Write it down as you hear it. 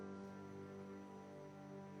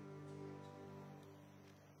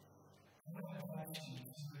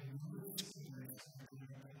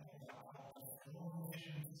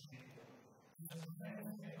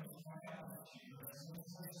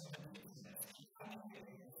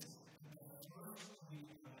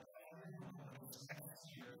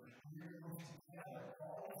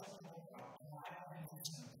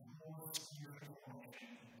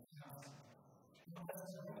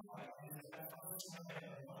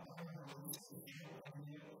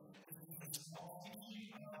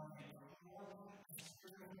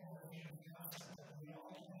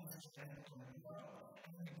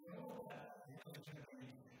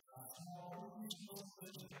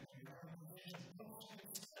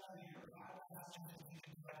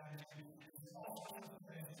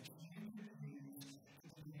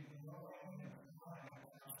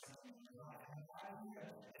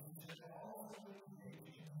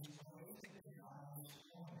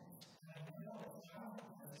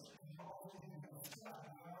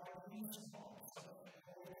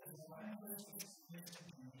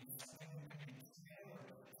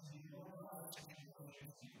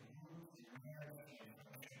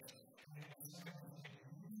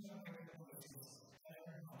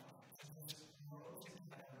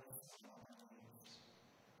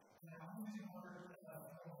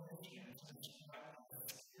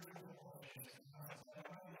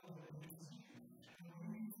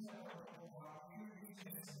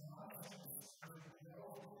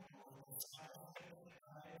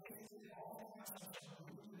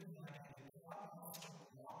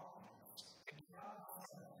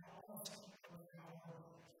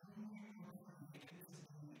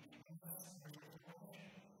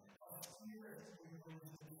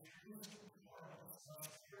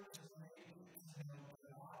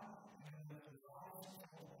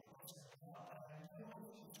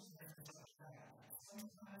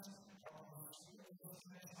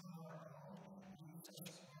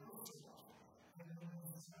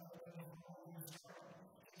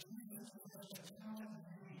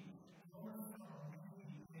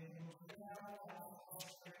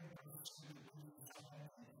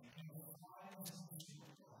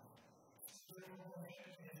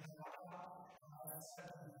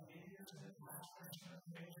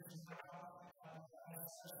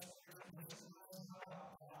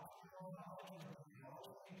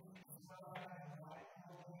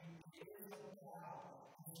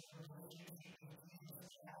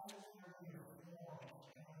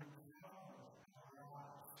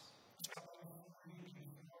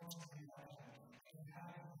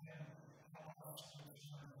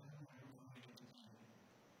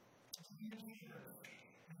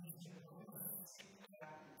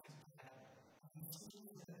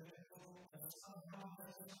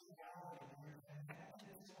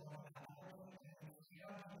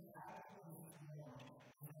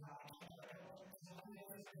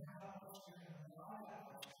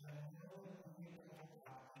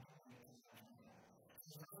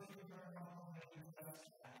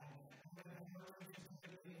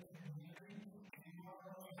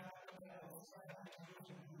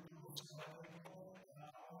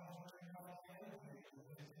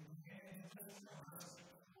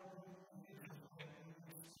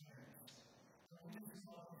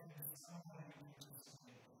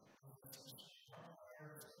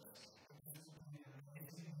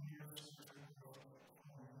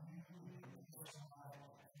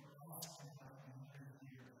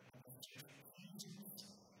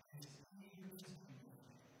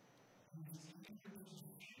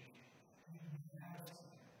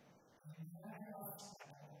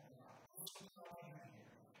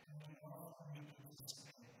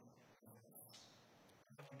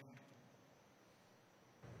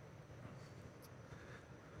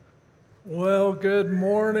Well, good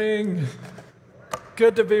morning.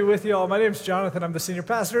 Good to be with you all. My name's Jonathan. I'm the senior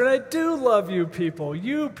pastor, and I do love you people.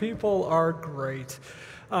 You people are great.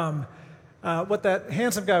 What that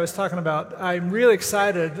handsome guy was talking about, I'm really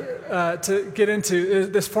excited to get into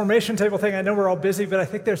this formation table thing. I know we're all busy, but I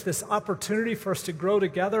think there's this opportunity for us to grow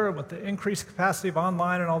together with the increased capacity of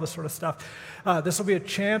online and all this sort of stuff. This will be a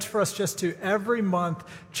chance for us just to, every month,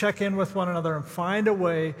 check in with one another and find a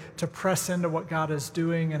way to press into what God is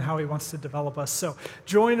doing and how He wants to develop us. So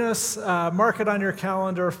join us, mark it on your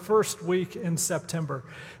calendar, first week in September.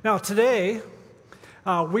 Now today,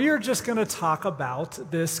 we are just going to talk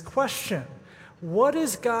about this question. What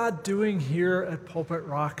is God doing here at Pulpit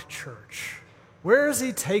Rock Church? Where is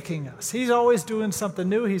He taking us? He's always doing something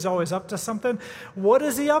new. He's always up to something. What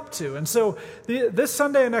is He up to? And so this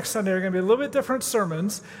Sunday and next Sunday are going to be a little bit different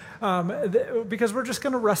sermons because we're just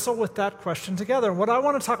going to wrestle with that question together. And what I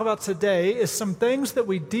want to talk about today is some things that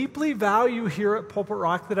we deeply value here at Pulpit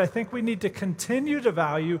Rock that I think we need to continue to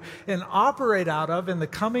value and operate out of in the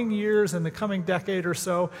coming years and the coming decade or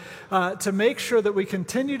so to make sure that we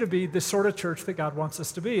continue to be the sort of church that God wants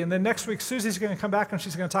us to be. And then next week, Susie's going to come back and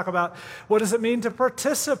she's going to talk about what does it mean to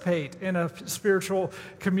participate in a spiritual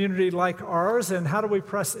community like ours and how do we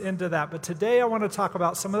press into that. But today I want to talk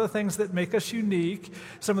about some of the things that make us unique,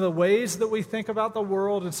 some of the ways that we think about the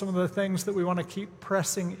world, and some of the things that we want to keep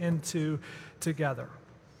pressing into together.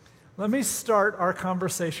 Let me start our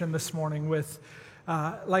conversation this morning with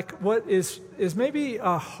like what is maybe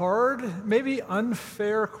a hard, maybe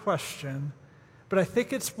unfair question, but I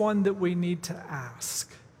think it's one that we need to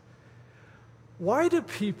ask. Why do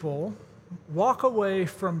people walk away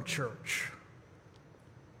from church?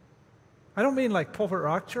 I don't mean like Pulpit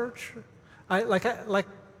Rock Church. I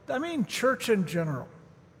mean church in general.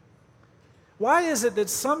 Why is it that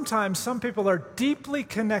sometimes some people are deeply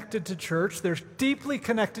connected to church, they're deeply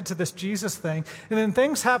connected to this Jesus thing, and then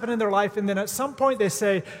things happen in their life, and then at some point they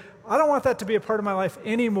say, I don't want that to be a part of my life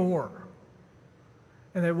anymore.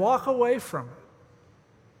 And they walk away from it.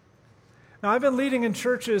 Now, I've been leading in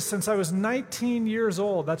churches since I was 19 years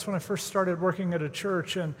old. That's when I first started working at a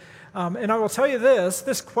church. And I will tell you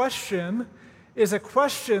this question is a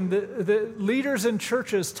question that leaders in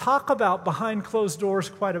churches talk about behind closed doors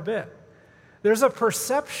quite a bit. There's a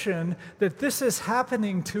perception that this is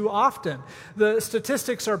happening too often. The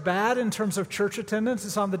statistics are bad in terms of church attendance.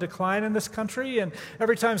 It's on the decline in this country. And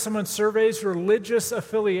every time someone surveys religious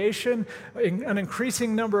affiliation, an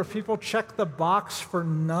increasing number of people check the box for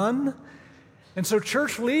none. And so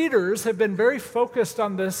church leaders have been very focused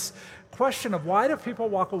on this question of why do people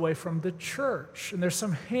walk away from the church? And there's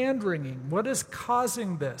some hand-wringing. What is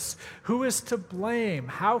causing this? Who is to blame?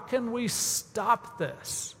 How can we stop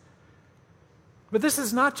this? But this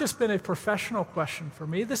has not just been a professional question for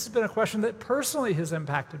me. This has been a question that personally has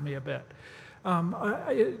impacted me a bit. Some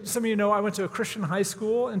of you know I went to a Christian high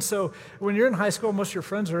school, and so when you're in high school, most of your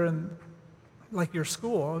friends are in like your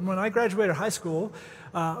school. And when I graduated high school,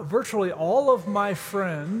 virtually all of my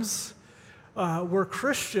friends were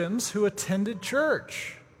Christians who attended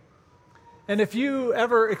church. And if you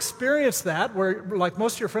ever experience that, where like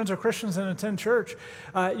most of your friends are Christians and attend church,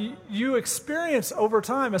 you experience over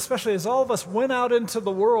time, especially as all of us went out into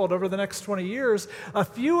the world over the next 20 years, a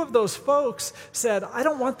few of those folks said, I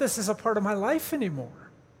don't want this as a part of my life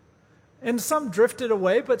anymore. And some drifted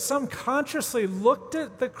away, but some consciously looked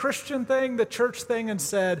at the Christian thing, the church thing, and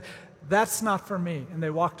said, that's not for me, and they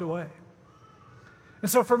walked away. And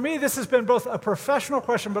so for me, this has been both a professional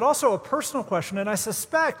question, but also a personal question. And I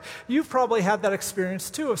suspect you've probably had that experience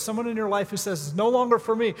too, of someone in your life who says, it's no longer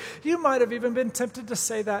for me. You might have even been tempted to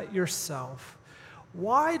say that yourself.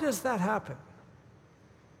 Why does that happen?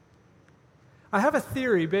 I have a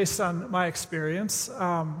theory based on my experience,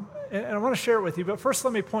 and I want to share it with you. But first,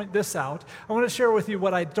 let me point this out. I want to share with you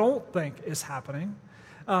what I don't think is happening.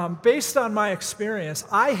 Based on my experience,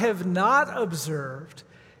 I have not observed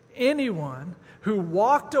anyone who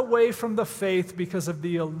walked away from the faith because of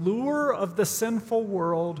the allure of the sinful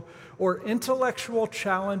world or intellectual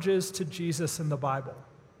challenges to Jesus in the Bible.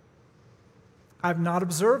 I've not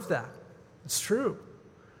observed that. It's true.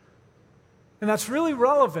 And that's really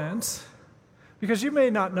relevant because you may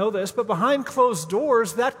not know this, but behind closed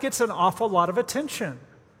doors, that gets an awful lot of attention.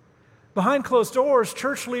 Behind closed doors,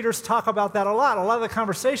 church leaders talk about that a lot. A lot of the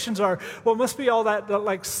conversations are, well, it must be all that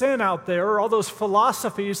like sin out there, or all those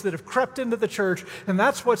philosophies that have crept into the church, and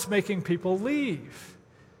that's what's making people leave.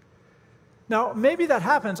 Now, maybe that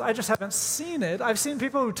happens. I just haven't seen it. I've seen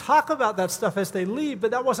people who talk about that stuff as they leave,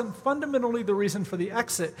 but that wasn't fundamentally the reason for the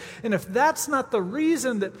exit. And if that's not the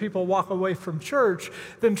reason that people walk away from church,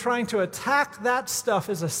 then trying to attack that stuff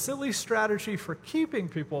is a silly strategy for keeping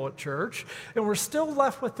people at church. And we're still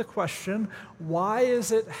left with the question, why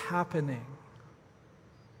is it happening?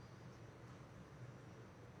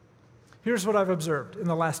 Here's what I've observed in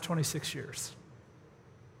the last 26 years.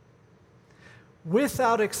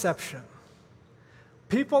 Without exception,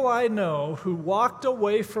 people I know who walked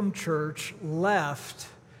away from church left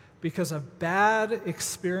because of bad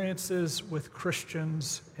experiences with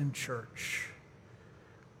Christians in church.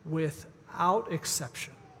 Without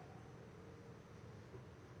exception.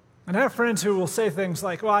 And I have friends who will say things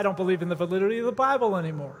like, well, I don't believe in the validity of the Bible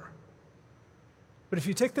anymore. But if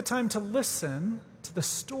you take the time to listen to the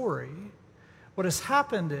story, what has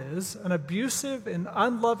happened is an abusive and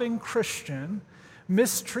unloving Christian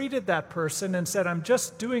mistreated that person and said, I'm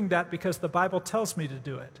just doing that because the Bible tells me to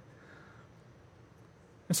do it.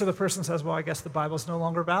 And so the person says, well, I guess the Bible's no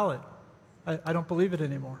longer valid. I don't believe it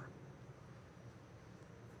anymore.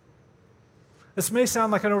 This may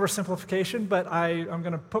sound like an oversimplification, but I'm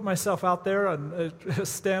going to put myself out there and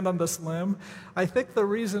stand on this limb. I think the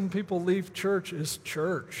reason people leave church is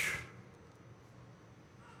church.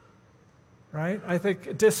 Right? I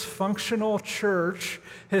think dysfunctional church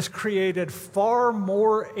has created far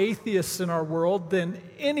more atheists in our world than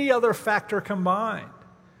any other factor combined.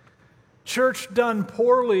 Church done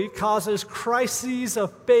poorly causes crises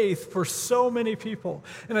of faith for so many people.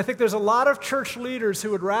 And I think there's a lot of church leaders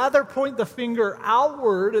who would rather point the finger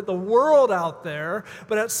outward at the world out there,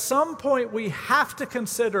 but at some point we have to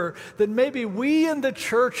consider that maybe we in the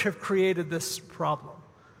church have created this problem.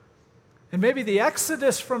 And maybe the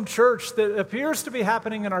exodus from church that appears to be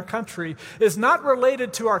happening in our country is not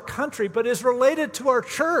related to our country, but is related to our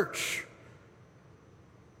church.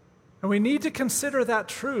 And we need to consider that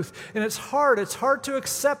truth. And it's hard to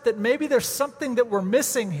accept that maybe there's something that we're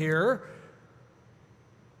missing here.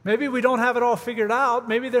 Maybe we don't have it all figured out.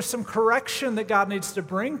 Maybe there's some correction that God needs to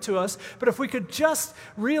bring to us. But if we could just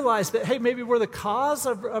realize that, hey, maybe we're the cause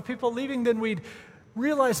of people leaving, then we'd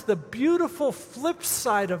realize the beautiful flip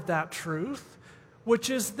side of that truth, which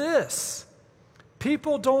is this.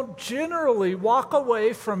 People don't generally walk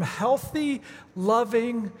away from healthy,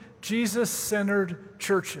 loving, Jesus-centered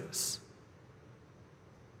churches.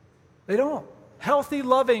 They don't. Healthy,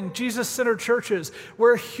 loving, Jesus-centered churches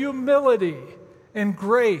where humility and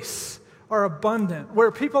grace are abundant,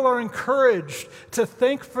 where people are encouraged to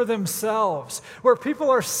think for themselves, where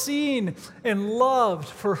people are seen and loved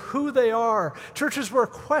for who they are. Churches where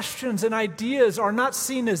questions and ideas are not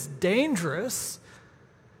seen as dangerous.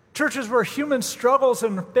 Churches where human struggles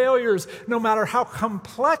and failures, no matter how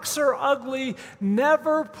complex or ugly,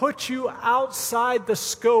 never put you outside the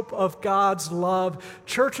scope of God's love.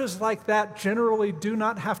 Churches like that generally do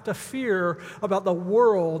not have to fear about the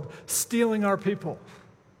world stealing our people.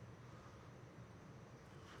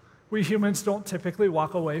 We humans don't typically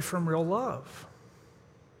walk away from real love.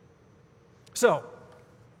 So,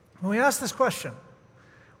 when we ask this question,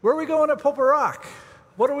 where are we going at Pulpit Rock?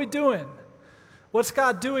 What are we doing? What's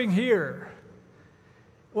God doing here?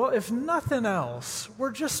 Well, if nothing else,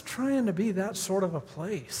 we're just trying to be that sort of a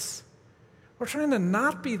place. We're trying to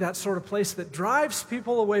not be that sort of place that drives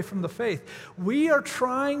people away from the faith. We are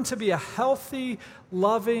trying to be a healthy,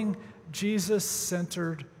 loving,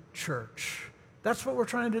 Jesus-centered church. That's what we're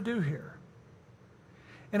trying to do here.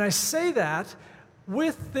 And I say that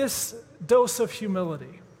with this dose of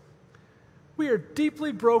humility. We are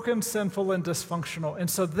deeply broken, sinful, and dysfunctional. And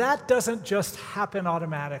so that doesn't just happen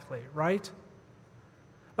automatically, right?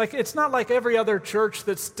 Like, it's not like every other church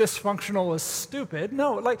that's dysfunctional is stupid.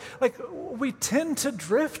 No, like we tend to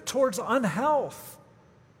drift towards unhealth.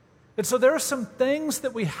 And so there are some things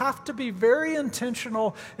that we have to be very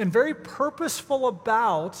intentional and very purposeful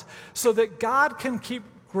about so that God can keep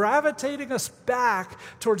gravitating us back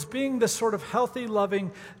towards being this sort of healthy, loving,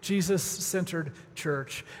 Jesus-centered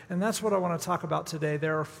church. And that's what I want to talk about today.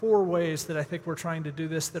 There are 4 ways that I think we're trying to do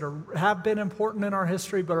this that have been important in our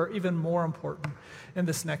history, but are even more important in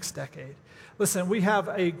this next decade. Listen, we have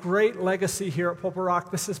a great legacy here at Pulpit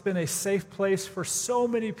Rock. This has been a safe place for so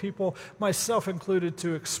many people, myself included,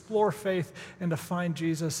 to explore faith and to find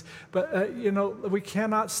Jesus. But, we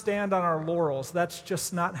cannot stand on our laurels. That's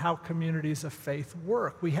just not how communities of faith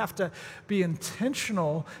work. We have to be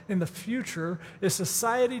intentional in the future. As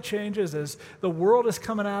society changes, as the world is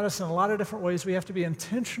coming at us in a lot of different ways, we have to be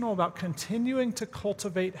intentional about continuing to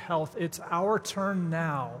cultivate health. It's our turn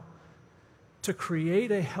now to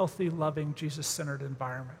create a healthy, loving, Jesus-centered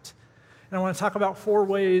environment. And I want to talk about 4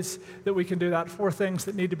 ways that we can do that, 4 things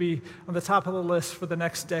that need to be on the top of the list for the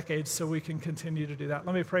next decade so we can continue to do that.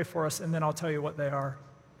 Let me pray for us, and then I'll tell you what they are.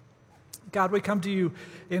 God, we come to you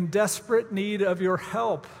in desperate need of your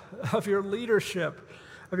help, of your leadership,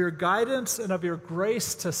 of your guidance, and of your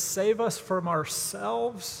grace to save us from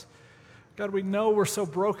ourselves. God, we know we're so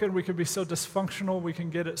broken, we can be so dysfunctional, we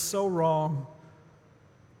can get it so wrong.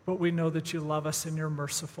 But we know that you love us and you're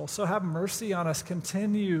merciful. So have mercy on us.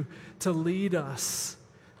 Continue to lead us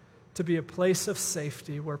to be a place of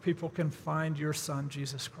safety where people can find your Son,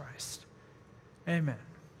 Jesus Christ. Amen.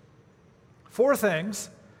 4 things.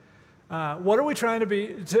 What are we trying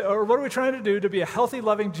to do to be a healthy,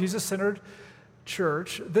 loving, Jesus-centered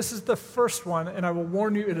church? This is the first one, and I will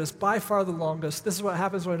warn you, it is by far the longest. This is what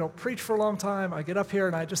happens when I don't preach for a long time. I get up here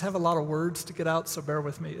and I just have a lot of words to get out, so bear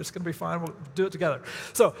with me. It's going to be fine. We'll do it together.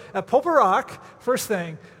 So at Pulpit Rock, first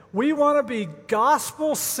thing, we want to be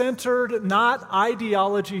gospel-centered, not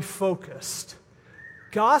ideology-focused.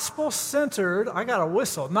 Gospel-centered, I got a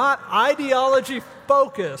whistle, not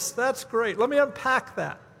ideology-focused. That's great. Let me unpack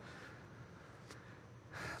that.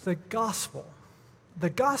 The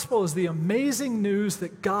gospel is the amazing news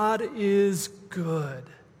that God is good,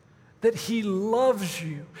 that he loves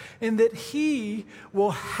you, and that he will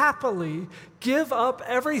happily give up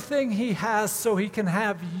everything he has so he can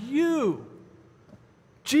have you.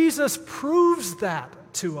 Jesus proves that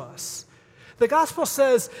to us, The gospel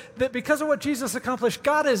says that because of what Jesus accomplished,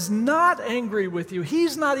 God is not angry with you.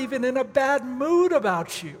 He's not even in a bad mood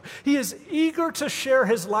about you. He is eager to share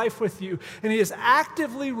his life with you, and he is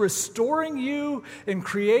actively restoring you in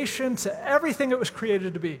creation to everything it was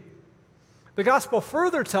created to be. The gospel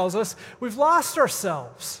further tells us we've lost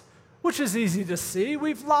ourselves, which is easy to see.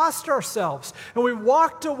 We've lost ourselves, and we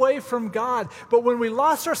walked away from God. But when we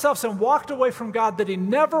lost ourselves and walked away from God, that he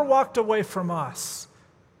never walked away from us,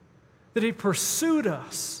 that he pursued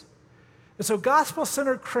us. And so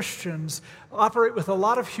gospel-centered Christians operate with a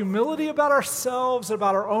lot of humility about ourselves,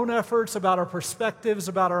 about our own efforts, about our perspectives,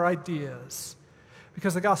 about our ideas.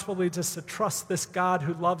 Because the gospel leads us to trust this God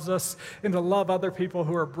who loves us and to love other people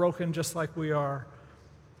who are broken just like we are.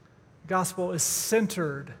 The gospel is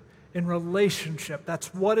centered in relationship.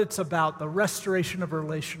 That's what it's about, the restoration of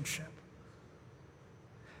relationship.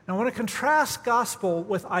 Now, I want to contrast gospel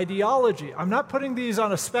with ideology. I'm not putting these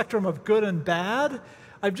on a spectrum of good and bad.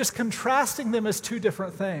 I'm just contrasting them as two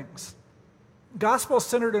different things. Gospel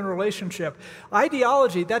centered in relationship.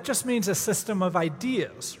 Ideology, that just means a system of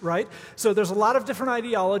ideas, right? So there's a lot of different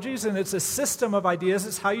ideologies, and it's a system of ideas.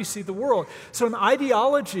 It's how you see the world. So an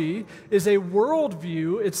ideology is a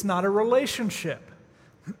worldview. It's not a relationship.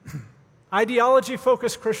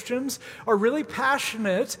 Ideology-focused Christians are really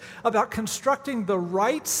passionate about constructing the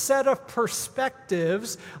right set of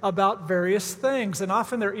perspectives about various things. And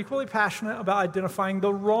often they're equally passionate about identifying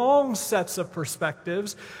the wrong sets of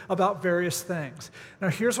perspectives about various things. Now,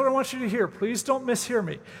 here's what I want you to hear. Please don't mishear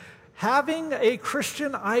me. Having a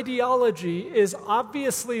Christian ideology is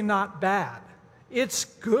obviously not bad. It's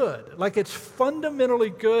good. Like, it's fundamentally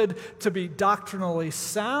good to be doctrinally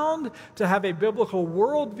sound, to have a biblical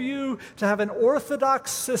worldview, to have an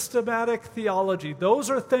orthodox systematic theology. Those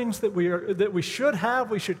are things that we should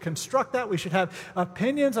have. We should construct that. We should have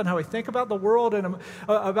opinions on how we think about the world and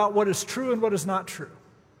about what is true and what is not true.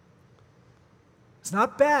 It's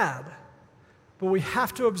not bad, but we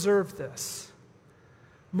have to observe this.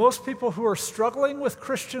 Most people who are struggling with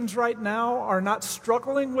Christians right now are not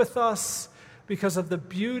struggling with us because of the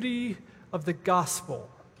beauty of the gospel.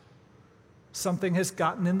 Something has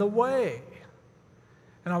gotten in the way.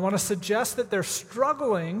 And I want to suggest that they're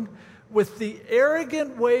struggling with the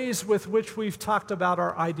arrogant ways with which we've talked about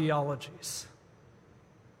our ideologies.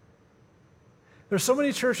 There's so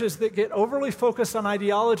many churches that get overly focused on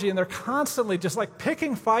ideology, and they're constantly just like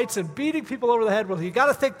picking fights and beating people over the head with, you got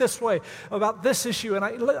to think this way about this issue. And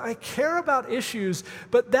I care about issues,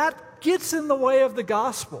 but that gets in the way of the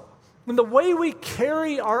gospel. And the way we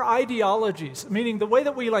carry our ideologies, meaning the way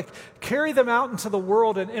that we carry them out into the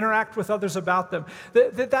world and interact with others about them,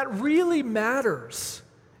 that really matters.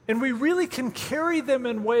 And we really can carry them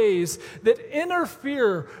in ways that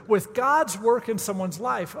interfere with God's work in someone's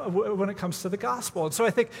life when it comes to the gospel. And so I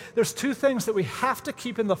think there's two things that we have to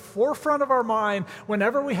keep in the forefront of our mind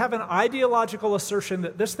whenever we have an ideological assertion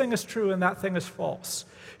that this thing is true and that thing is false.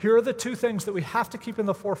 Here are the two things that we have to keep in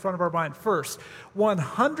the forefront of our mind. First,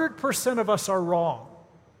 100% of us are wrong.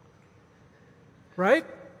 Right?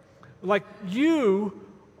 Like, you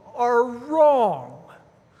are wrong.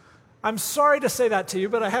 I'm sorry to say that to you,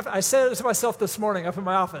 but I said it to myself this morning up in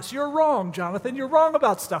my office. You're wrong, Jonathan. You're wrong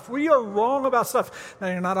about stuff. We are wrong about stuff. Now,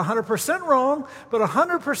 you're not 100% wrong, but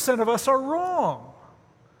 100% of us are wrong.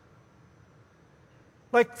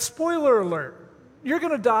 Like, spoiler alert. You're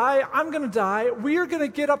going to die, I'm going to die, we are going to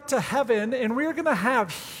get up to heaven, and we are going to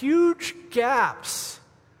have huge gaps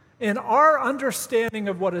in our understanding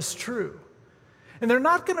of what is true. And they're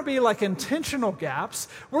not going to be like intentional gaps.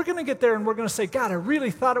 We're going to get there and we're going to say, God, I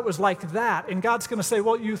really thought it was like that. And God's going to say,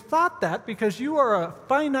 well, you thought that because you are a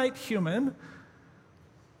finite human.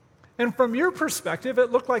 And from your perspective,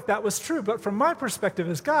 it looked like that was true. But from my perspective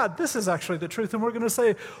as God, this is actually the truth. And we're going to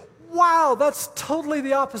say, wow, that's totally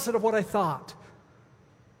the opposite of what I thought.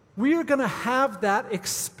 We are going to have that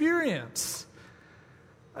experience.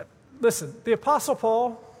 Listen, the Apostle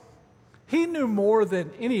Paul, he knew more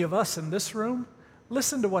than any of us in this room.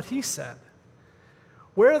 Listen to what he said.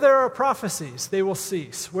 Where there are prophecies, they will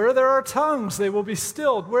cease. Where there are tongues, they will be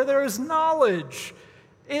stilled. Where there is knowledge,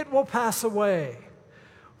 it will pass away.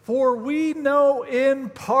 For we know in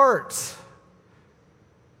part.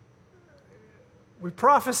 We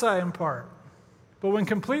prophesy in part. But when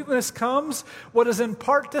completeness comes, what is in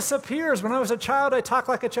part disappears. When I was a child, I talked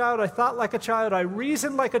like a child, I thought like a child, I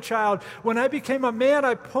reasoned like a child. When I became a man,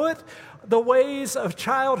 I put the ways of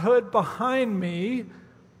childhood behind me.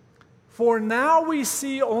 For now we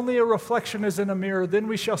see only a reflection as in a mirror, then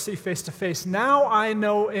we shall see face to face. Now I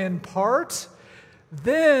know in part,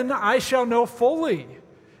 then I shall know fully,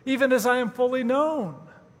 even as I am fully known.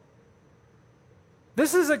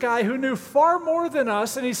 This is a guy who knew far more than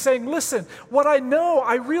us, and he's saying, listen, what I know,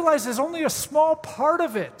 I realize is only a small part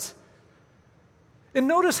of it. And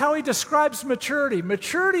notice how he describes maturity.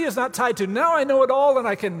 Maturity is not tied to, now I know it all and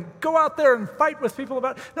I can go out there and fight with people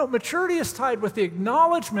about it. No, maturity is tied with the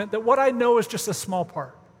acknowledgement that what I know is just a small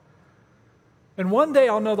part. And one day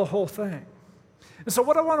I'll know the whole thing. And so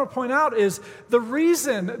what I want to point out is the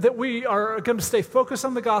reason that we are going to stay focused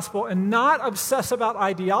on the gospel and not obsess about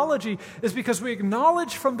ideology is because we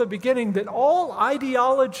acknowledge from the beginning that all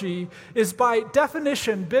ideology is by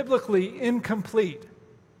definition biblically incomplete.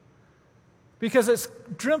 Because it's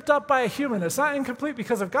dreamt up by a human. It's not incomplete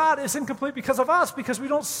because of God, it's incomplete because of us, because we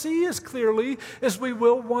don't see as clearly as we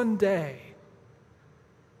will one day.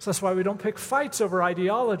 So that's why we don't pick fights over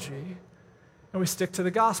ideology, and we stick to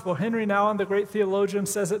the gospel. Henry Nouwen, the great theologian,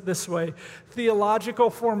 says it this way: theological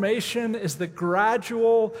formation is the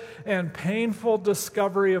gradual and painful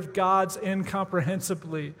discovery of God's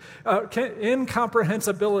incomprehensibility.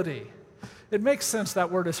 It makes sense, that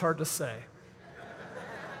word is hard to say.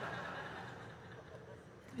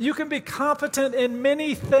 You can be competent in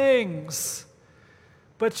many things,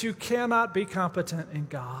 but you cannot be competent in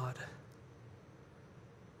God.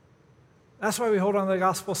 That's why we hold on to the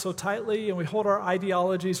gospel so tightly, and we hold our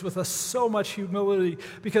ideologies with so much humility,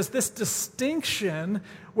 because this distinction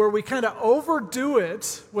where we kind of overdo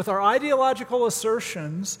it with our ideological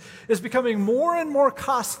assertions is becoming more and more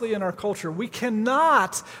costly in our culture. We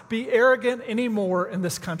cannot be arrogant anymore in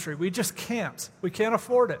this country. We just can't. We can't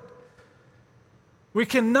afford it. We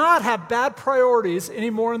cannot have bad priorities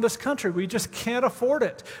anymore in this country. We just can't afford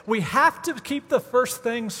it. We have to keep the first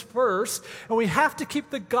things first, and we have to keep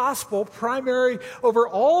the gospel primary over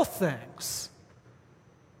all things.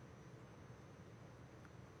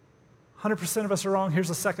 100% of us are wrong. Here's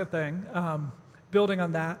the second thing, building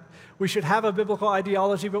on that. We should have a biblical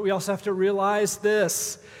ideology, but we also have to realize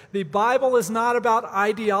this: the Bible is not about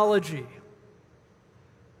ideology.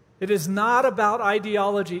 It is not about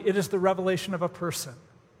ideology. It is the revelation of a person.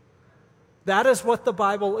 That is what the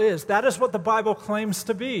Bible is. That is what the Bible claims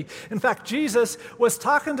to be. In fact, Jesus was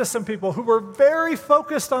talking to some people who were very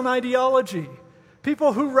focused on ideology.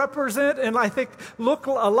 People who represent, and I think look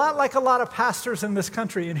a lot like a lot of pastors in this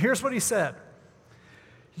country. And here's what he said: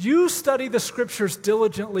 you study the scriptures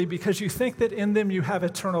diligently because you think that in them you have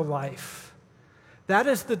eternal life. That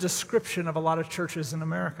is the description of a lot of churches in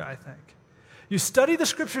America, I think. You study the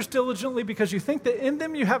scriptures diligently because you think that in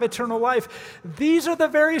them you have eternal life. These are the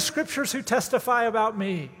very scriptures who testify about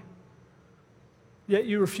me. Yet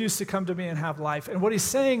you refuse to come to me and have life. And what he's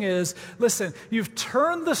saying is, listen, you've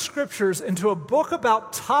turned the scriptures into a book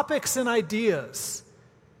about topics and ideas,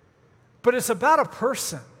 but it's about a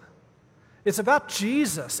person. It's about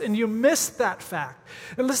Jesus, and you miss that fact.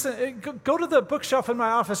 And listen, go to the bookshelf in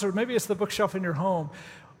my office, or maybe it's the bookshelf in your home.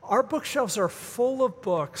 Our bookshelves are full of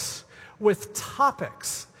books with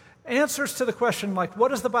topics, answers to the question like, what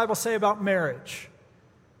does the Bible say about marriage?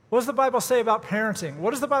 What does the Bible say about parenting?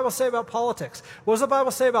 What does the Bible say about politics? What does the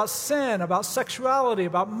Bible say about sin, about sexuality,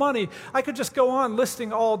 about money? I could just go on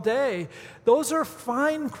listing all day. Those are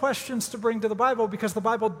fine questions to bring to the Bible because the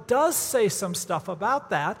Bible does say some stuff about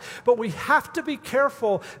that, but we have to be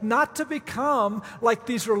careful not to become like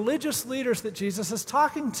these religious leaders that Jesus is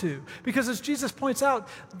talking to. Because as Jesus points out,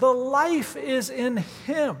 the life is in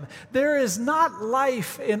Him. There is not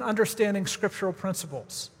life in understanding scriptural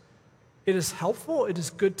principles. It is helpful, it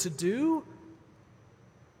is good to do,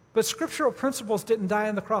 but scriptural principles didn't die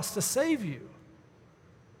on the cross to save you.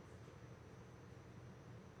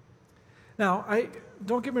 Now,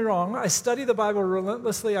 don't get me wrong, I study the Bible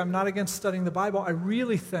relentlessly. I'm not against studying the Bible. I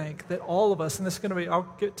really think that all of us, and this is going to be,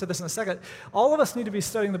 I'll get to this in a second, all of us need to be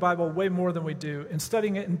studying the Bible way more than we do, and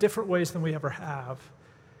studying it in different ways than we ever have.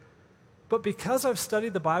 But because I've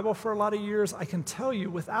studied the Bible for a lot of years, I can tell you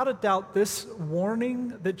without a doubt this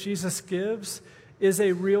warning that Jesus gives is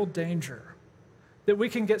a real danger. That we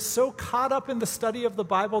can get so caught up in the study of the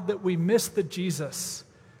Bible that we miss the Jesus.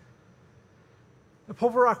 At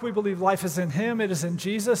Pulver Rock, we believe life is in Him, it is in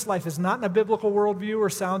Jesus. Life is not in a biblical worldview or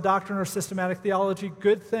sound doctrine or systematic theology.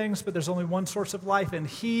 Good things, but there's only one source of life, and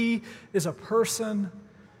He is a person.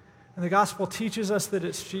 And the gospel teaches us that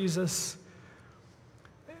it's Jesus.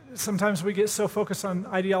 Sometimes we get so focused on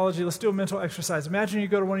ideology. Let's do a mental exercise. Imagine you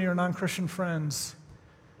go to one of your non-Christian friends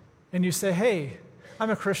and you say, hey, I'm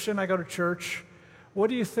a Christian, I go to church. What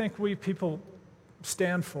do you think we people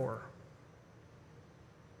stand for?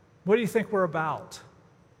 What do you think we're about?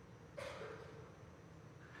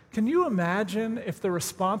 Can you imagine if the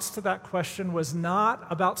response to that question was not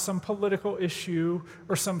about some political issue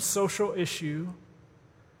or some social issue?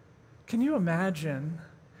 Can you imagine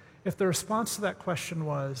if the response to that question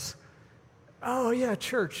was, oh yeah,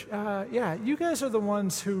 church, yeah, you guys are the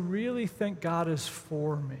ones who really think God is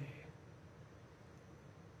for me.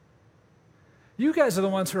 You guys are the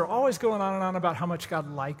ones who are always going on and on about how much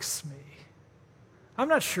God likes me. I'm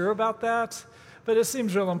not sure about that, but it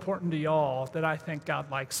seems real important to y'all that I think God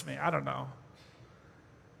likes me. I don't know.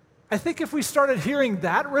 I think if we started hearing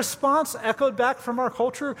that response echoed back from our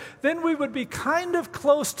culture, then we would be kind of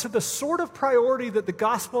close to the sort of priority that the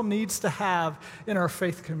gospel needs to have in our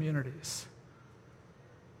faith communities.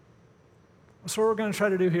 So what we're going to try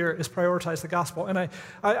to do here is prioritize the gospel. And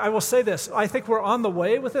I will say this. I think we're on the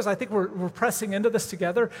way with this. I think we're pressing into this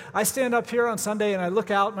together. I stand up here on Sunday and I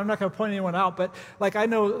look out, and I'm not going to point anyone out, but like I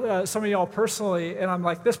know some of y'all personally, and I'm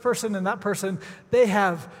like, this person and that person, they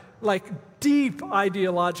have like deep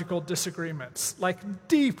ideological disagreements, like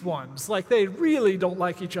deep ones. Like they really don't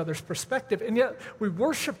like each other's perspective. And yet we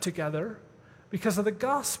worship together because of the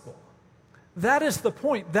gospel. That is the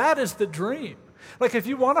point. That is the dream. Like if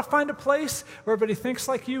you want to find a place where everybody thinks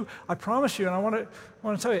like you, I promise you, and I want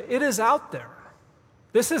to tell you, it is out there.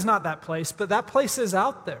 This is not that place, but that place is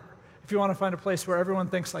out there if you want to find a place where everyone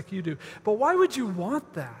thinks like you do. But why would you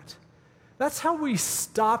want that? That's how we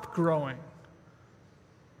stop growing,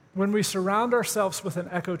 when we surround ourselves with an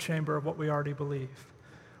echo chamber of what we already believe.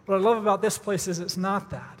 What I love about this place is it's not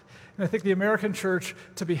that. And I think the American church,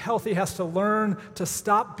 to be healthy, has to learn to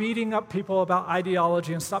stop beating up people about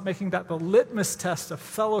ideology and stop making that the litmus test of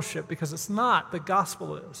fellowship, because it's not. The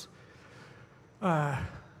gospel is. I'm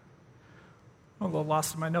a little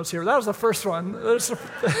lost in my notes here. That was the first one. There's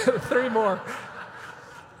 3 more.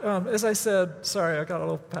 As I said, sorry, I got a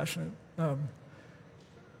little passionate.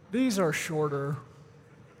 These are shorter.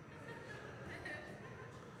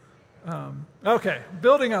 Okay,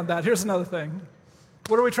 building on that, here's another thing.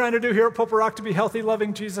 What are we trying to do here at Pulpit Rock to be healthy,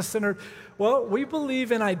 loving, Jesus-centered? Well, we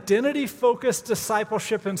believe in identity-focused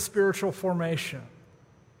discipleship and spiritual formation.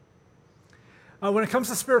 When it comes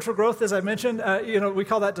to spiritual growth, as I mentioned, we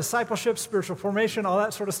call that discipleship, spiritual formation, all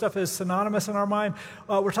that sort of stuff is synonymous in our mind.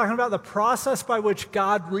 We're talking about the process by which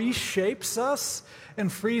God reshapes us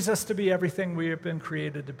and frees us to be everything we have been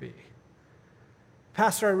created to be.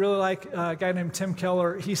 Pastor I really like, a guy named Tim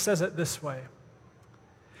Keller, he says it this way.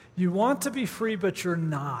 You want to be free, but you're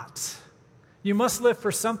not. You must live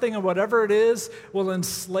for something, and whatever it is will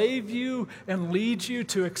enslave you and lead you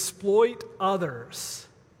to exploit others.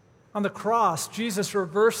 On the cross, Jesus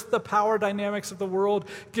reversed the power dynamics of the world,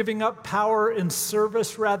 giving up power in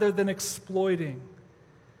service rather than exploiting.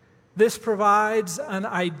 This provides an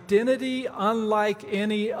identity unlike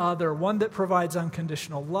any other, one that provides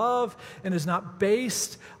unconditional love and is not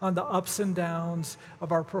based on the ups and downs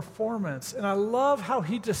of our performance. And I love how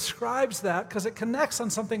he describes that because it connects on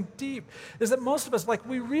something deep, is that most of us,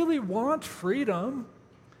 we really want freedom.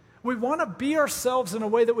 We want to be ourselves in a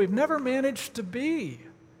way that we've never managed to be.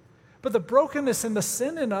 But the brokenness and the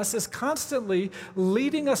sin in us is constantly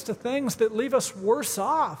leading us to things that leave us worse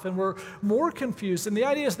off, and we're more confused. And the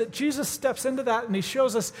idea is that Jesus steps into that, and he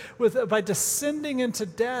shows us by descending into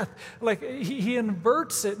death, he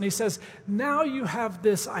inverts it, and he says, now you have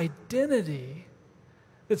this identity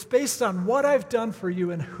that's based on what I've done for you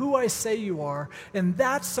and who I say you are, and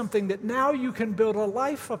that's something that now you can build a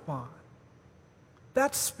life upon.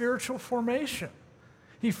 That's spiritual formation.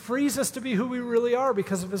 He frees us to be who we really are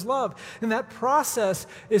because of his love. And that process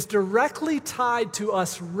is directly tied to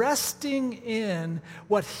us resting in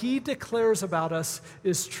what he declares about us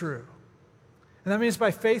is true. And that means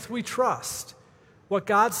by faith we trust what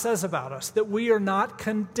God says about us, that we are not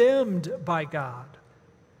condemned by God,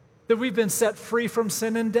 that we've been set free from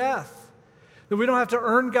sin and death, that we don't have to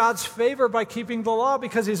earn God's favor by keeping the law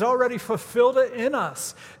because he's already fulfilled it in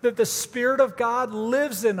us, that the Spirit of God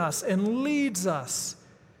lives in us and leads us,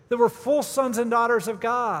 that we're full sons and daughters of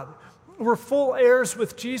God. We're full heirs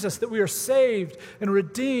with Jesus, that we are saved and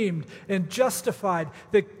redeemed and justified,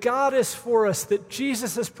 that God is for us, that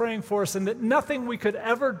Jesus is praying for us, and that nothing we could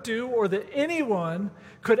ever do or that anyone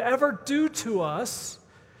could ever do to us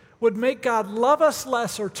would make God love us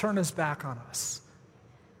less or turn his back on us.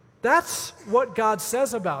 That's what God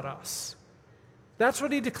says about us. That's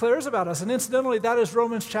what he declares about us. And incidentally, that is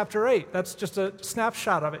Romans chapter 8. That's just a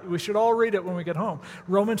snapshot of it. We should all read it when we get home.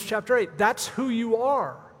 Romans chapter 8. That's who you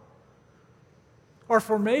are. Our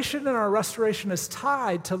formation and our restoration is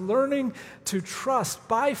tied to learning to trust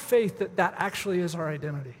by faith that that actually is our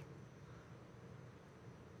identity.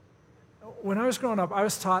 When I was growing up, I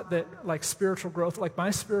was taught that spiritual growth,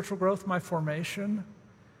 my spiritual growth, my formation,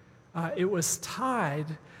 it was tied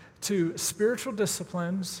to spiritual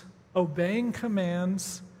disciplines, obeying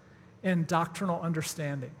commands, and doctrinal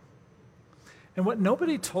understanding. And what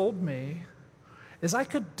nobody told me is I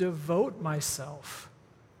could devote myself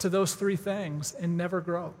to those three things and never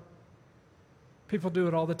grow. People do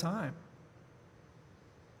it all the time.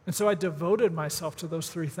 And so I devoted myself to those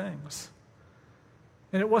three things.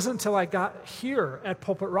 And it wasn't until I got here at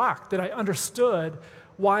Pulpit Rock that I understood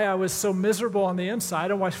why I was so miserable on the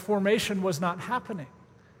inside and why formation was not happening.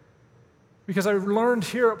 Because I learned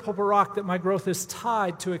here at Pulpit Rock that my growth is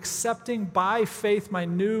tied to accepting by faith my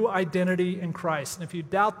new identity in Christ. And if you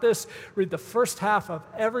doubt this, read the first half of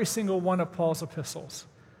every single one of Paul's epistles.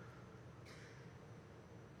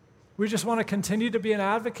 We just want to continue to be an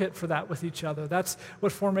advocate for that with each other. That's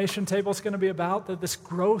what Formation Table is going to be about, that this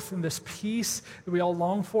growth and this peace that we all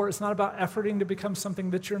long for. It's not about efforting to become something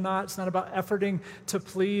that you're not. It's not about efforting to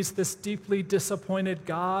please this deeply disappointed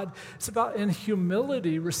God. It's about, in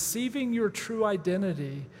humility, receiving your true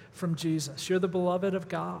identity from Jesus. You're the beloved of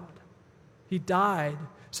God. He died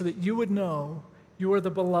so that you would know you are the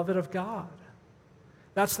beloved of God.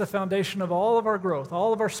 That's the foundation of all of our growth,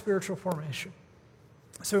 all of our spiritual formation.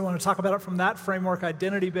 So we want to talk about it from that framework,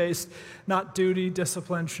 identity-based, not duty,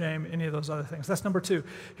 discipline, shame, any of those other things. That's number 2.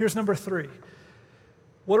 Here's number 3.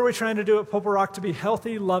 What are we trying to do at Pulpit Rock to be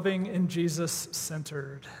healthy, loving, and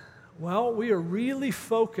Jesus-centered? Well, we are really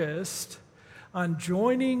focused on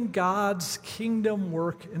joining God's kingdom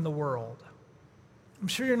work in the world. I'm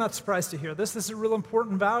sure you're not surprised to hear this. This is a real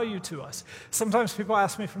important value to us. Sometimes people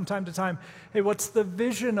ask me from time to time, hey, what's the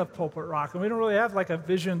vision of Pulpit Rock? And we don't really have like a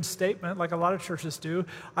vision statement like a lot of churches do.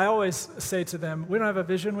 I always say to them, we don't have a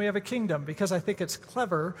vision, we have a kingdom, because I think it's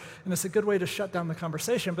clever and it's a good way to shut down the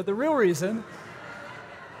conversation. But the real reason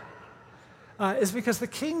is because the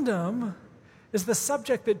kingdom is the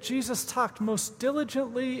subject that Jesus talked most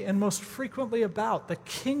diligently and most frequently about, the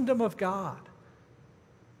kingdom of God.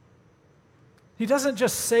 He doesn't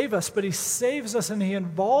just save us, but he saves us and he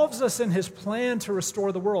involves us in his plan to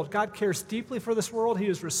restore the world. God cares deeply for this world. He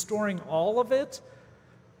is restoring all of it.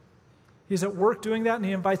 He's at work doing that, and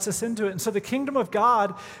he invites us into it. And so the kingdom of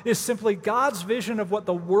God is simply God's vision of what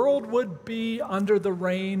the world would be under the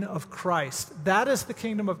reign of Christ. That is the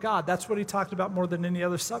kingdom of God. That's what he talked about more than any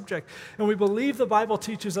other subject. And we believe the Bible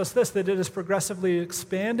teaches us this, that it is progressively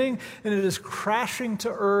expanding, and it is crashing to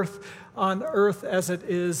earth on earth as it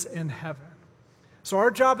is in heaven. So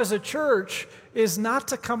our job as a church is not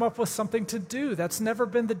to come up with something to do. That's never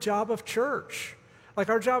been the job of church. Like,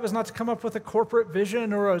 our job is not to come up with a corporate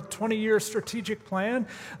vision or a 20-year strategic plan.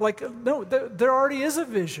 No, there already is a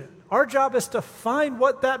vision. Our job is to find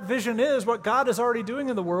what that vision is, what God is already doing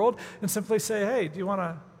in the world, and simply say, hey, do you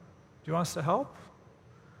want us to help?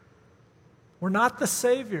 We're not the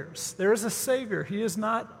saviors. There is a Savior. He is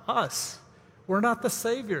not us. We're not the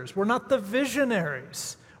saviors. We're not the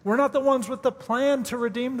visionaries. We're not the ones with the plan to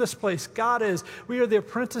redeem this place. God is. We are the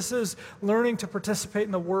apprentices learning to participate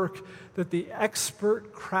in the work that the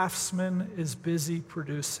expert craftsman is busy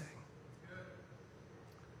producing.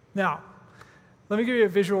 Now, let me give you a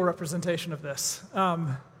visual representation of this.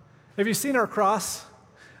 Have you seen our cross?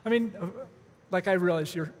 I mean, I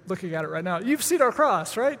realize you're looking at it right now. You've seen our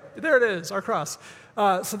cross, right? There it is, our cross.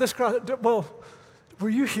 So this cross, were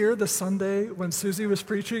you here the Sunday when Susie was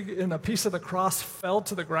preaching and a piece of the cross fell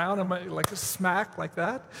to the ground and went like a smack like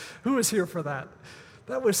that? Who was here for that?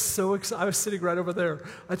 That was so exciting. I was sitting right over there.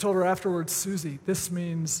 I told her afterwards, Susie, this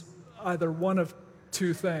means either one of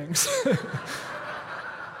two things.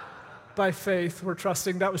 By faith, we're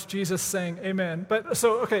trusting. That was Jesus saying amen.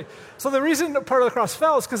 So the reason part of the cross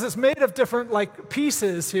fell is because it's made of different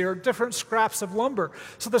pieces here, different scraps of lumber.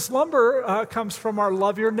 So this lumber comes from our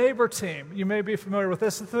Love Your Neighbor team. You may be familiar with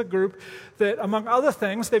this. It's a group that, among other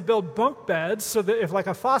things, they build bunk beds so that if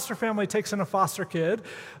a foster family takes in a foster kid,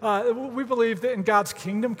 we believe that in God's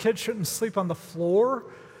kingdom, kids shouldn't sleep on the floor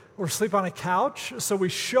or sleep on a couch. So we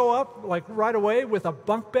show up right away with a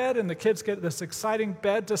bunk bed, and the kids get this exciting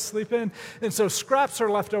bed to sleep in. And so scraps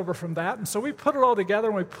are left over from that. And so we put it all together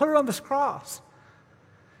and we put it on this cross.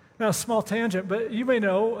 Now, a small tangent, but you may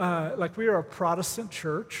know, we are a Protestant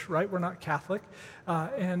church, right? We're not Catholic.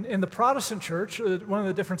 And in the Protestant church, one of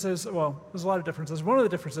the differences, there's a lot of differences. One of the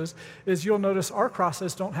differences is you'll notice our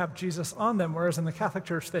crosses don't have Jesus on them, whereas in the Catholic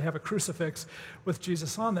church, they have a crucifix with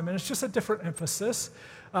Jesus on them. And it's just a different emphasis.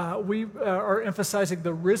 We are emphasizing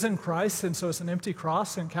the risen Christ, and so it's an empty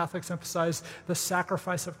cross, and Catholics emphasize the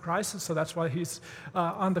sacrifice of Christ, and so that's why he's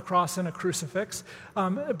on the cross in a crucifix.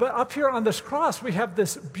 But up here on this cross, we have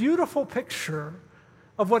this beautiful picture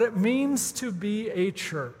of what it means to be a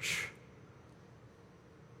church.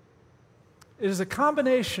 It is a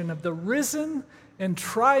combination of the risen and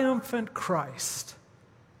triumphant Christ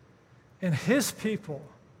and his people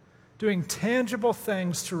doing tangible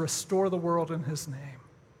things to restore the world in his name.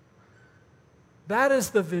 That is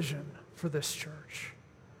the vision for this church.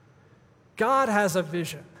 God has a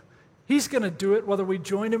vision. He's going to do it whether we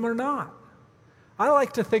join him or not. I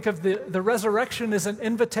like to think of the resurrection as an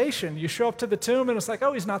invitation. You show up to the tomb and it's like,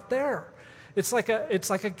 oh, he's not there. It's like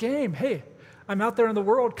a game. Hey, I'm out there in the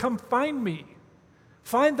world. Come find me.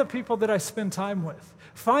 Find the people that I spend time with.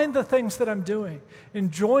 Find the things that I'm doing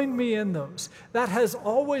and join me in those. That has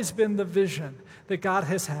always been the vision that God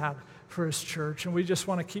has had for his church, and we just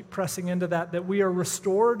want to keep pressing into that we are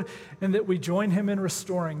restored and that we join him in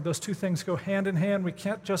restoring. Those two things go hand in hand. We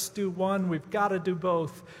can't just do one. We've got to do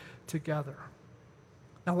both together.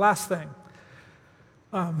 Now, last thing,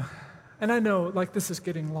 and I know this is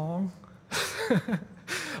getting long.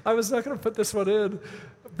 I was not going to put this one in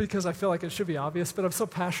because I feel like it should be obvious, but I'm so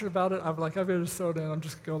passionate about it. I'm like, I'm going to throw it in. I'm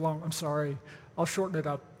just going to go along. I'm sorry. I'll shorten it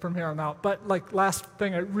up from here on out. But last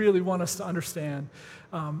thing I really want us to understand,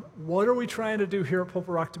 what are we trying to do here at Pulpit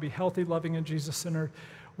Rock to be healthy, loving, and Jesus-centered?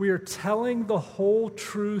 We are telling the whole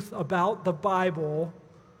truth about the Bible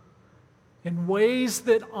in ways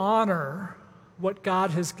that honor what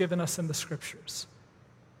God has given us in the Scriptures.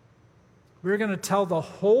 We're going to tell the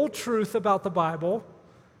whole truth about the Bible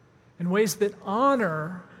in ways that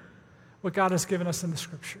honor what God has given us in the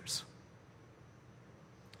Scriptures.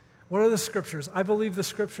 What are the Scriptures? I believe the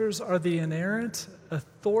Scriptures are the inerrant,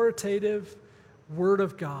 authoritative Word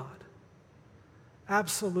of God.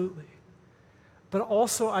 Absolutely. But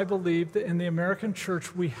also I believe that in the American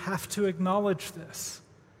church we have to acknowledge this.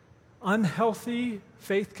 Unhealthy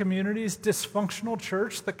faith communities, dysfunctional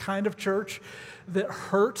church, the kind of church that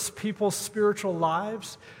hurts people's spiritual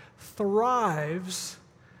lives, thrives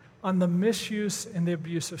on the misuse and the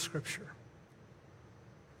abuse of Scripture.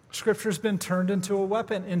 Scripture's been turned into a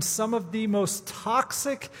weapon, and some of the most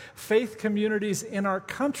toxic faith communities in our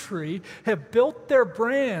country have built their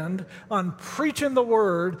brand on preaching the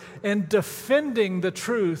Word and defending the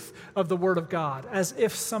truth of the Word of God, as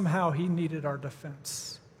if somehow He needed our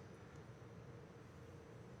defense.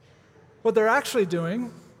 What they're actually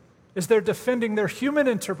doing is they're defending their human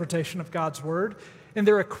interpretation of God's Word, and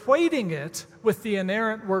they're equating it with the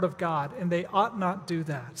inerrant Word of God, and they ought not do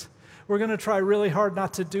that. We're going to try really hard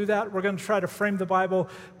not to do that. We're going to try to frame the Bible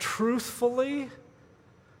truthfully.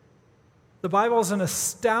 The Bible is an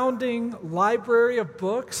astounding library of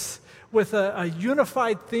books with a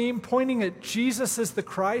unified theme pointing at Jesus as the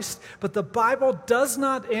Christ, but the Bible does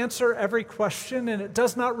not answer every question and it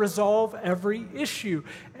does not resolve every issue.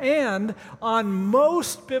 And on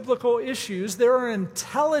most biblical issues, there are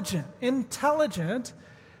intelligent,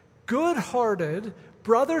 good-hearted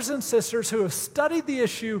brothers and sisters who have studied the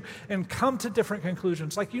issue and come to different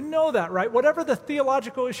conclusions. You know that, right? Whatever the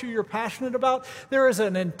theological issue you're passionate about, there is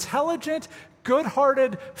an intelligent,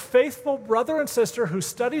 good-hearted, faithful brother and sister who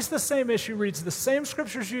studies the same issue, reads the same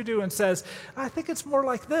scriptures you do, and says, I think it's more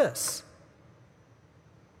like this.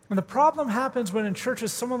 And the problem happens when in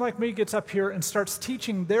churches someone like me gets up here and starts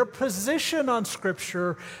teaching their position on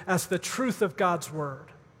Scripture as the truth of God's Word,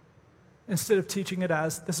 instead of teaching it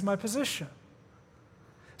as, this is my position.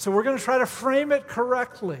 So we're going to try to frame it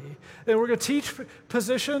correctly. And we're going to teach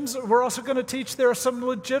positions. We're also going to teach there are some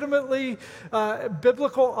legitimately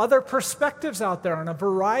biblical other perspectives out there on a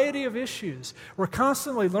variety of issues. We're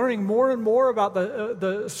constantly learning more and more about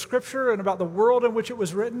the Scripture and about the world in which it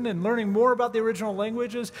was written and learning more about the original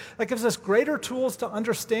languages. That gives us greater tools to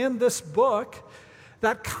understand this book.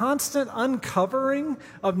 That constant uncovering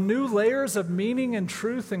of new layers of meaning and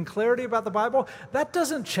truth and clarity about the Bible, that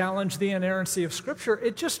doesn't challenge the inerrancy of Scripture.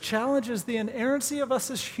 It just challenges the inerrancy of us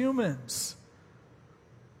as humans.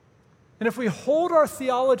 And if we hold our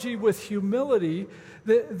theology with humility,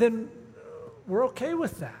 then we're okay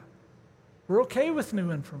with that. We're okay with new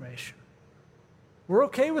information. We're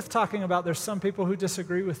okay with talking about there's some people who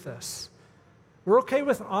disagree with this. We're okay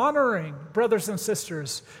with honoring brothers and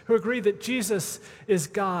sisters who agree that Jesus is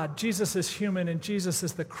God, Jesus is human, and Jesus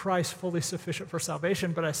is the Christ fully sufficient for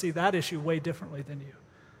salvation, but I see that issue way differently than you.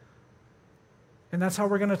 And that's how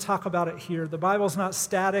we're going to talk about it here. The Bible's not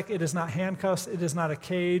static. It is not handcuffs. It is not a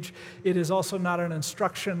cage. It is also not an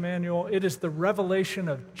instruction manual. It is the revelation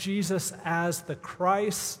of Jesus as the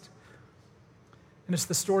Christ. And it's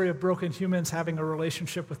the story of broken humans having a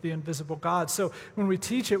relationship with the invisible God. So when we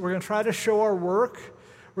teach it, we're going to try to show our work.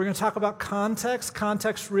 We're going to talk about context.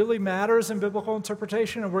 Context really matters in biblical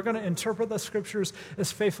interpretation, and we're going to interpret the Scriptures as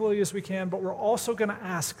faithfully as we can, but we're also going to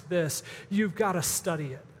ask this. You've got to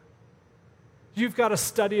study it. You've got to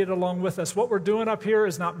study it along with us. What we're doing up here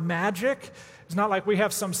is not magic. It's not like we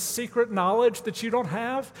have some secret knowledge that you don't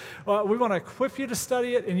have. We want to equip you to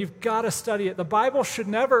study it, and you've got to study it. The Bible should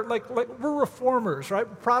never, like we're reformers, right?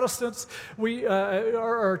 Protestants, we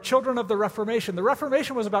are children of the Reformation. The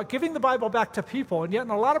Reformation was about giving the Bible back to people, and yet in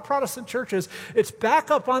a lot of Protestant churches, it's back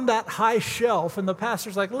up on that high shelf, and the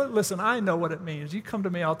pastor's like, listen, I know what it means. You come to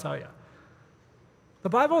me, I'll tell you. The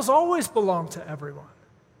Bible has always belonged to everyone,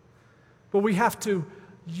 but we have to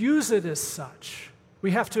use it as such. We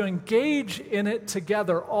have to engage in it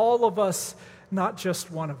together, all of us, not just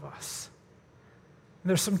one of us. And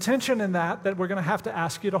there's some tension in that we're going to have to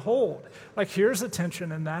ask you to hold. Like, here's a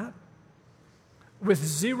tension in that. With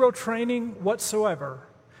zero training whatsoever,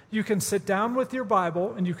 you can sit down with your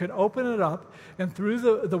Bible and you can open it up, and through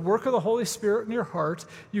the work of the Holy Spirit in your heart,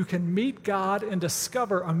 you can meet God and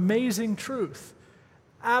discover amazing truth.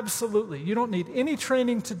 Absolutely. You don't need any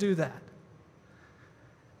training to do that.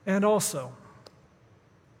 And also,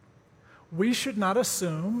 we should not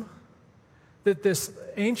assume that this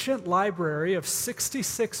ancient library of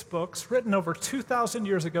 66 books written over 2,000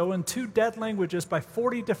 years ago in 2 dead languages by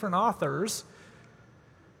 40 different authors,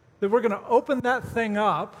 that we're going to open that thing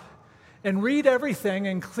up and read everything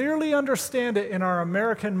and clearly understand it in our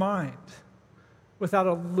American mind without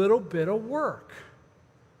a little bit of work.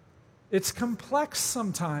 It's complex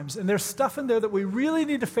sometimes, and there's stuff in there that we really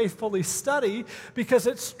need to faithfully study because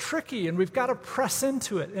it's tricky, and we've got to press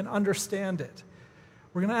into it and understand it.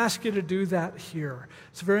 We're going to ask you to do that here.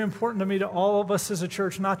 It's very important to me, to all of us as a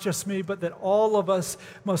church, not just me, but that all of us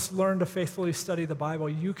must learn to faithfully study the Bible.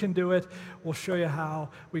 You can do it. We'll show you how.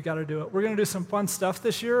 We got to do it. We're going to do some fun stuff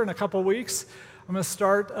this year in a couple weeks. I'm going to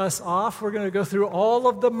start us off. We're going to go through all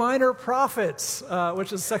of the minor prophets,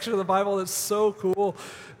 which is a section of the Bible that's so cool.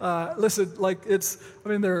 Listen,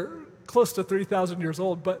 they're close to 3,000 years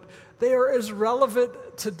old, but they are as relevant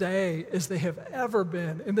today as they have ever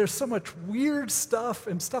been. And there's so much weird stuff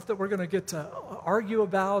and stuff that we're going to get to argue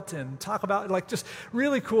about and talk about, like just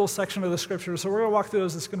really cool section of the Scripture. So we're going to walk through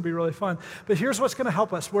those. It's going to be really fun. But here's what's going to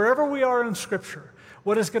help us. Wherever we are in Scripture,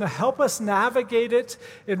 what is going to help us navigate it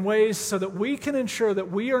in ways so that we can ensure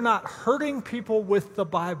that we are not hurting people with the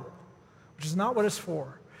Bible, which is not what it's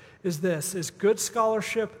for, is good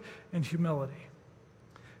scholarship and humility.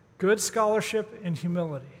 Good scholarship and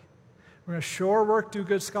humility. We're going to show our work, do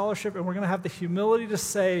good scholarship, and we're going to have the humility to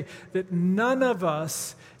say that none of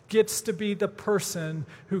us gets to be the person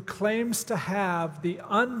who claims to have the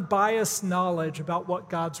unbiased knowledge about what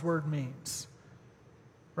God's Word means.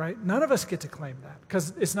 Right? None of us get to claim that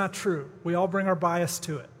because it's not true. We all bring our bias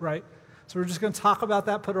to it, right? So we're just going to talk about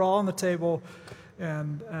that, put it all on the table,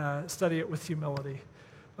 and study it with humility.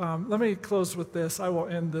 Let me close with this. I will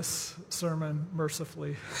end this sermon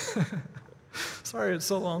mercifully. Sorry it's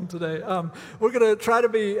so long today. We're going to try to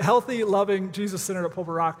be healthy, loving, Jesus-centered at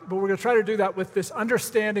Pulpit Rock, but we're going to try to do that with this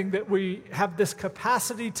understanding that we have this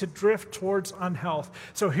capacity to drift towards unhealth.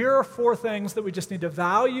 So here are 4 things that we just need to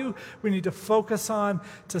value, we need to focus on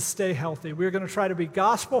to stay healthy. We're going to try to be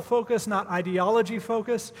gospel-focused, not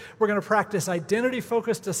ideology-focused. We're going to practice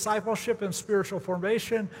identity-focused discipleship and spiritual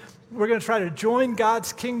formation. We're going to try to join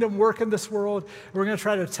God's kingdom work in this world. We're going to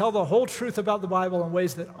try to tell the whole truth about the Bible in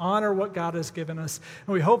ways that honor what God has given us.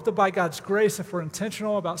 And we hope that by God's grace, if we're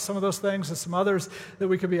intentional about some of those things and some others, that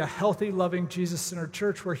we can be a healthy, loving, Jesus-centered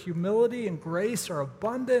church where humility and grace are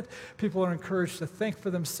abundant. People are encouraged to think for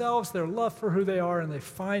themselves, their love for who they are, and they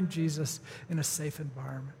find Jesus in a safe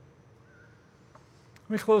environment. Let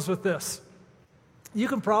me close with this. You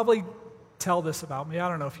can probably tell this about me. I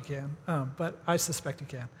don't know if you can, but I suspect you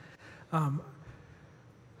can.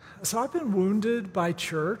 So I've been wounded by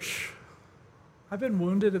church. I've been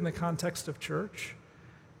wounded in the context of church.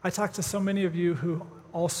 I talk to so many of you who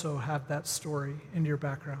also have that story in your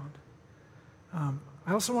background.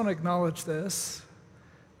 I also want to acknowledge this.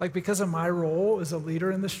 Like, because of my role as a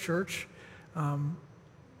leader in this church,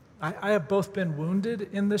 I have both been wounded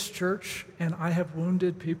in this church and I have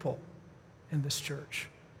wounded people in this church.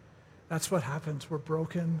 That's what happens. We're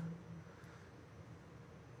broken.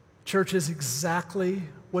 Church is exactly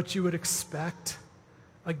what you would expect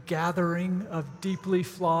a gathering of deeply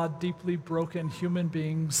flawed, deeply broken human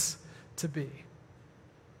beings to be.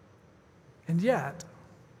 And yet,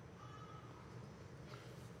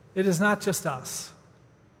 it is not just us.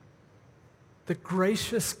 The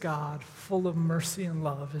gracious God, full of mercy and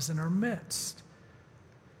love, is in our midst.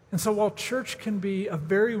 And so while church can be a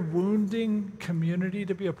very wounding community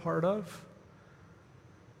to be a part of,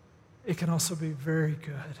 it can also be very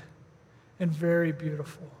good and very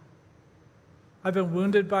beautiful. I've been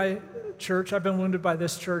wounded by church. I've been wounded by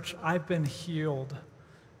this church. I've been healed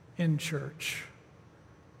in church.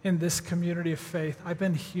 in this community of faith. I've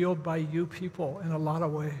been healed by you people in a lot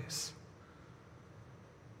of ways.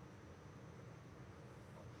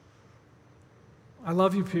 I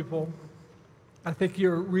love you people. I think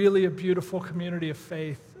you're really a beautiful community of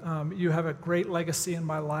faith. You have a great legacy in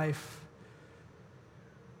my life.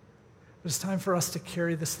 It's time for us to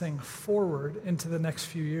carry this thing forward into the next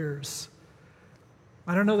few years.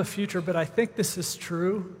 I don't know the future, but I think this is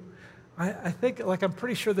true. I think, I'm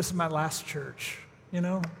pretty sure this is my last church, you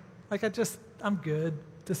know? I'm good.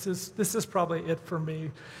 This is probably it for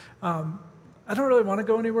me. I don't really want to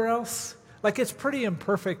go anywhere else. It's pretty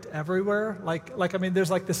imperfect everywhere. There's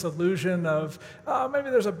this illusion of,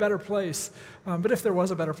 maybe there's a better place. But if there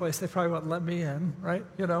was a better place, they probably wouldn't let me in, right?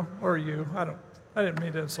 Or you. I didn't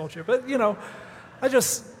mean to insult you. But,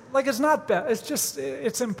 it's not bad.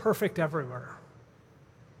 It's imperfect everywhere.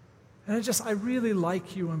 And I really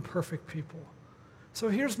like you imperfect people. So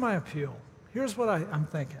here's my appeal. Here's what I'm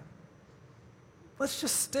thinking. Let's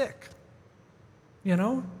just stick.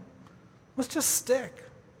 Let's just stick.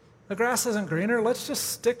 The grass isn't greener. Let's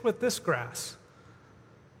just stick with this grass.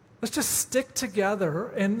 Let's just stick together,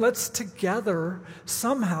 and let's together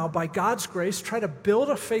somehow, by God's grace, try to build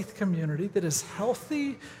a faith community that is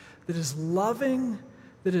healthy, that is loving,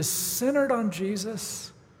 that is centered on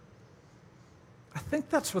Jesus. I think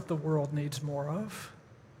that's what the world needs more of.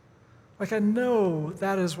 I know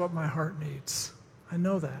that is what my heart needs. I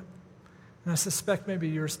know that. And I suspect maybe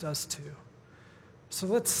yours does too. So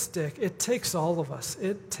let's stick. It takes all of us.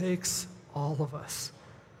 It takes all of us.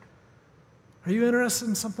 Are you interested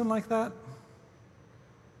in something like that?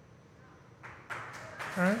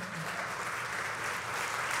 All right.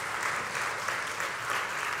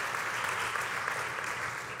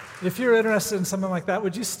 If you're interested in something like that,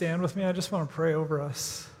 would you stand with me? I just want to pray over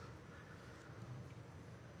us.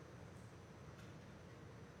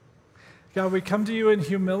 God, we come to you in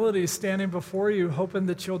humility, standing before you, hoping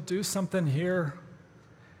that you'll do something here.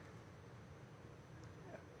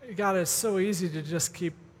 God, it's so easy to just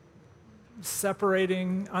keep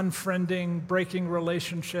separating, unfriending, breaking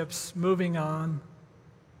relationships, moving on.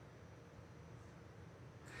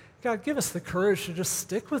 God, give us the courage to just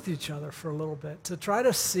stick with each other for a little bit, to try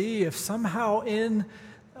to see if somehow in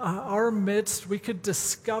our midst we could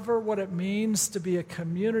discover what it means to be a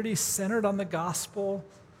community centered on the gospel,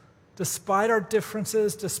 despite our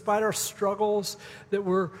differences, despite our struggles, that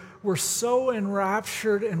we're so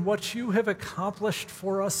enraptured in what you have accomplished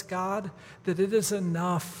for us, God, that it is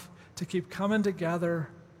enough to keep coming together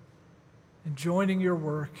and joining your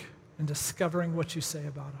work and discovering what you say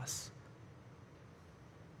about us.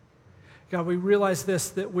 God, we realize this,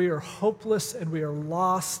 that we are hopeless and we are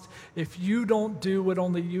lost. If you don't do what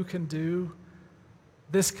only you can do,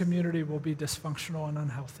 this community will be dysfunctional and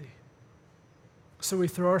unhealthy. So we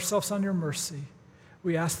throw ourselves on your mercy.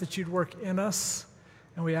 We ask that you'd work in us,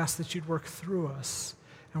 and we ask that you'd work through us.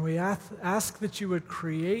 And we ask that you would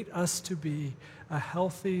create us to be a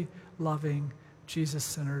healthy, loving,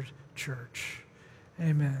 Jesus-centered church.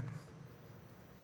 Amen.